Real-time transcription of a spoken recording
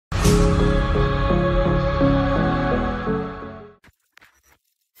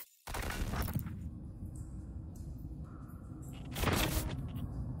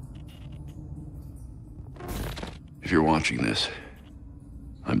launching this,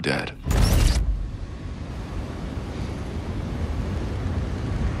 I'm dead.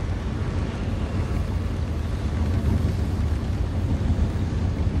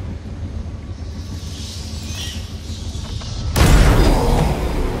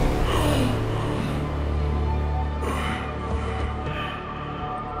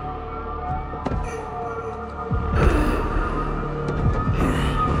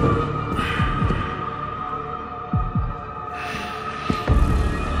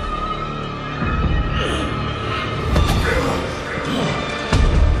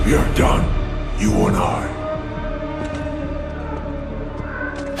 We're done, you and I.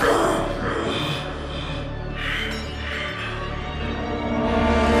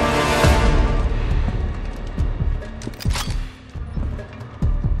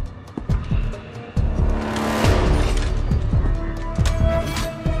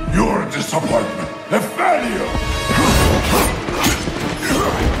 You're a disappointment, a failure!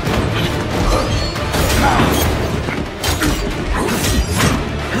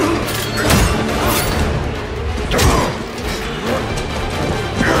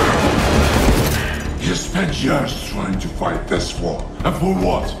 You spent years trying to fight this war, and for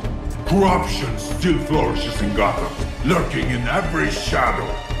what? Corruption still flourishes in Gotham, lurking in every shadow.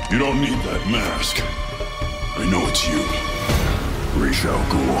 You don't need that mask. I know it's you.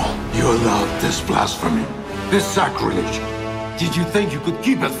 Ghul. You allowed this blasphemy, this sacrilege. Did you think you could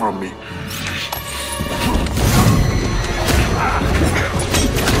keep it from me?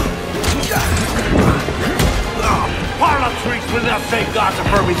 Parlor tricks will not save Gotham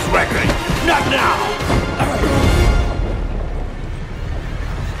from its reckoning. Not now!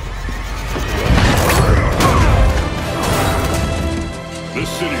 This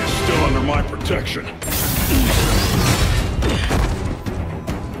city is still under my protection.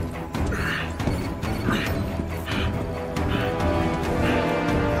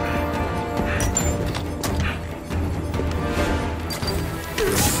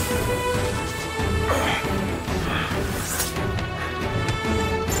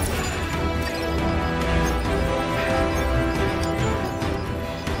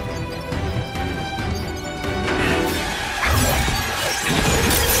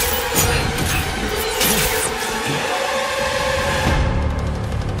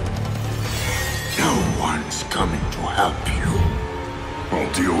 Coming to help you.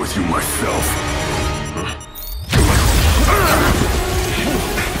 I'll deal with you myself.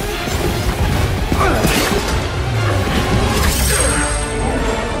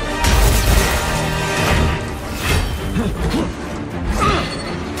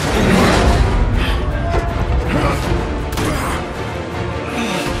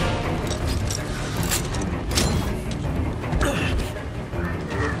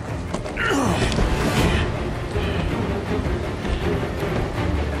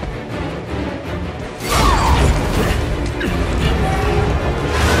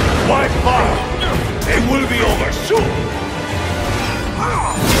 It will be over soon!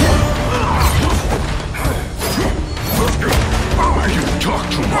 You talk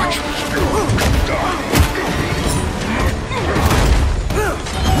too much.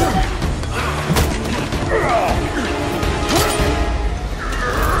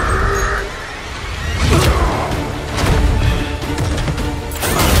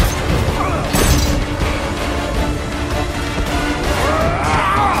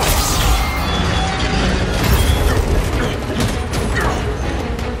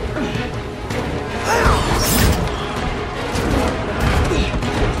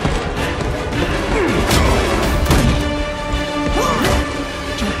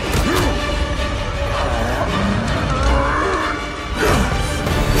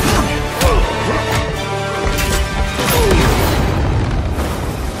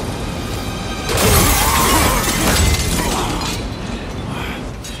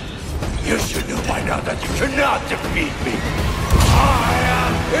 You should know by now that you cannot defeat me! I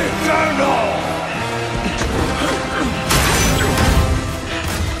am eternal!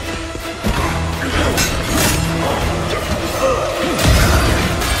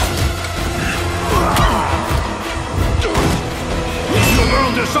 The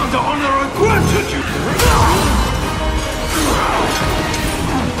world is under honor and gratitude!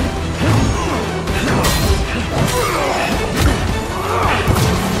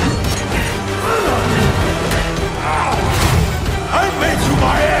 I made you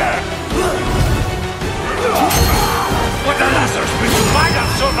my heir! But the Lazarus pit might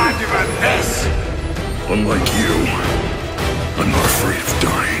have survived even this! Unlike you, I'm not afraid of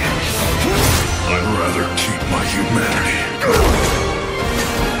dying. I'd rather keep my humanity.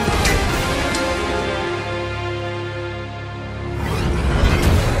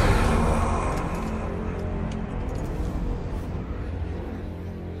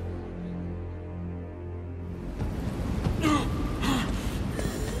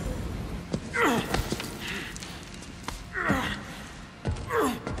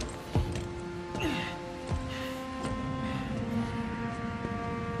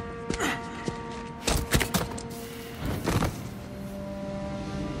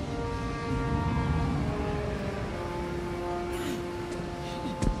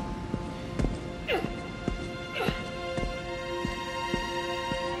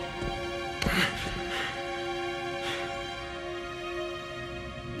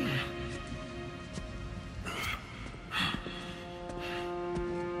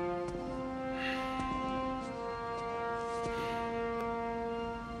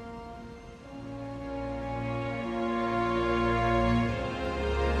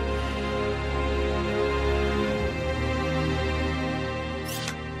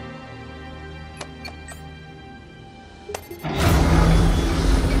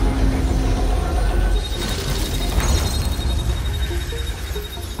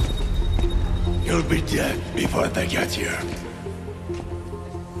 You'll be dead before they get here.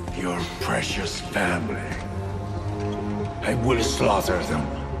 Your precious family. I will slaughter them,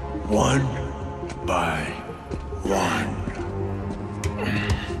 one by one.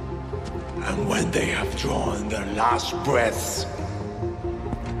 And when they have drawn their last breaths,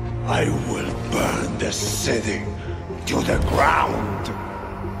 I will burn the city to the ground.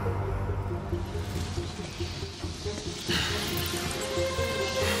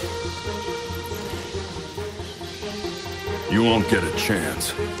 You won't get a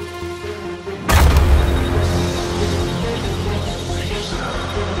chance.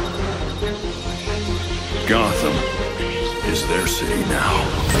 Gotham is their city now.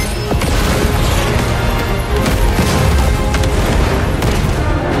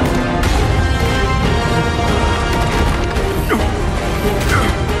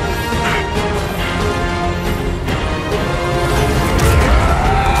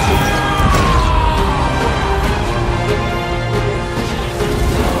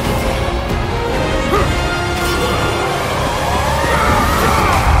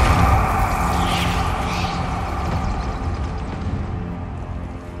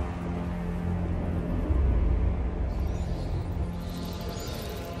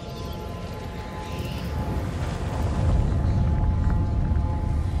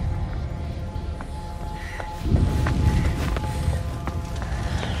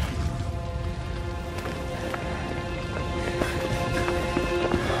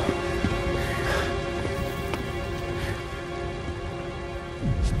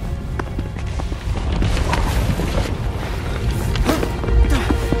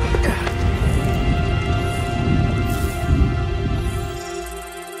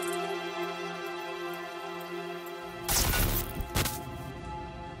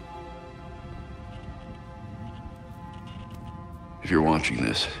 If you're watching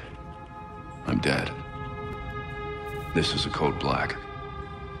this, I'm dead. This is a code black.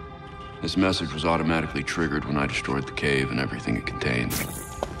 This message was automatically triggered when I destroyed the cave and everything it contained.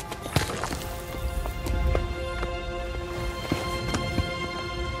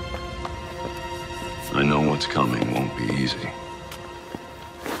 I know what's coming won't be easy.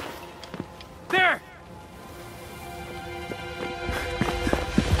 There!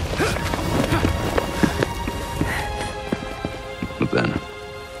 But then...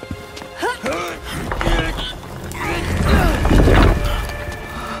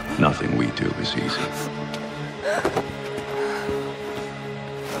 nothing we do is easy.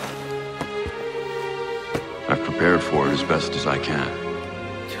 I've prepared for it as best as I can.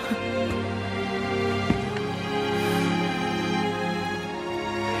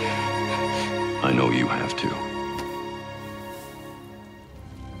 I know you have too.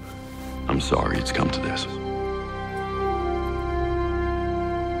 I'm sorry it's come to this.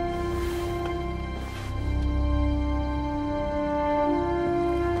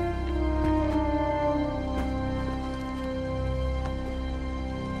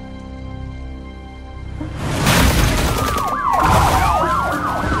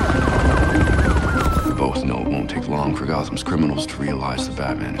 We both know it won't take long for Gotham's criminals to realize the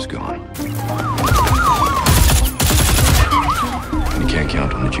Batman is gone. You can't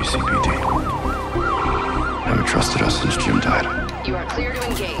count on the GCPD. Haven't trusted us since Jim died. You are clear to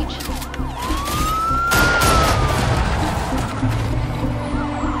engage.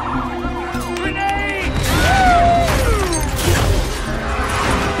 Grenade!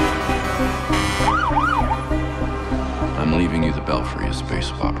 I'm leaving you the Belfry as base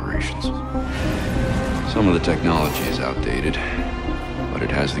of operations. Some of the technology is outdated, but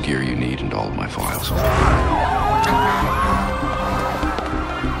it has the gear you need and all of my files.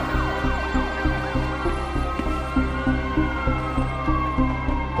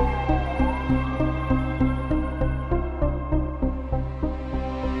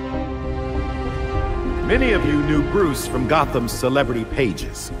 Many of you knew Bruce from Gotham's celebrity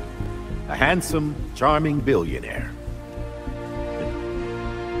pages. A handsome, charming billionaire.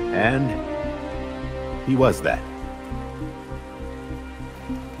 And he was that.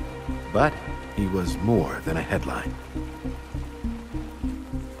 But he was more than a headline.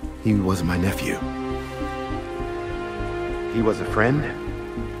 He was my nephew. He was a friend,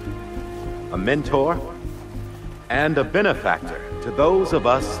 a mentor, and a benefactor to those of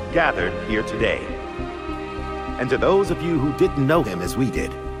us gathered here today. And to those of you who didn't know him as we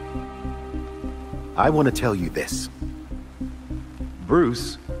did, I want to tell you this.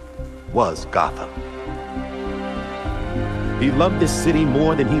 Bruce was Gotham. He loved this city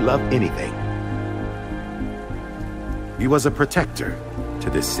more than he loved anything. He was a protector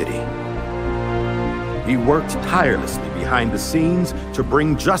to this city. He worked tirelessly behind the scenes to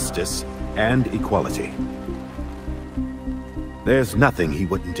bring justice and equality. There's nothing he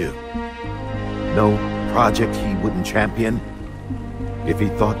wouldn't do. No project he wouldn't champion if he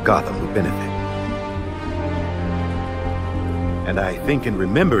thought Gotham would benefit. And I think in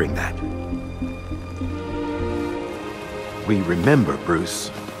remembering that, we remember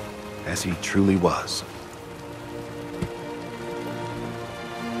Bruce as he truly was.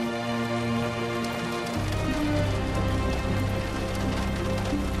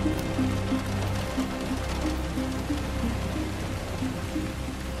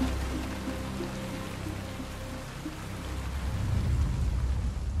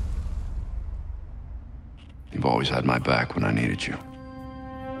 You've always had my back when I needed you.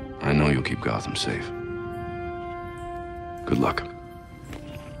 I know you'll keep Gotham safe. Good luck.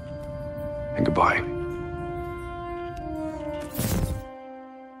 And goodbye.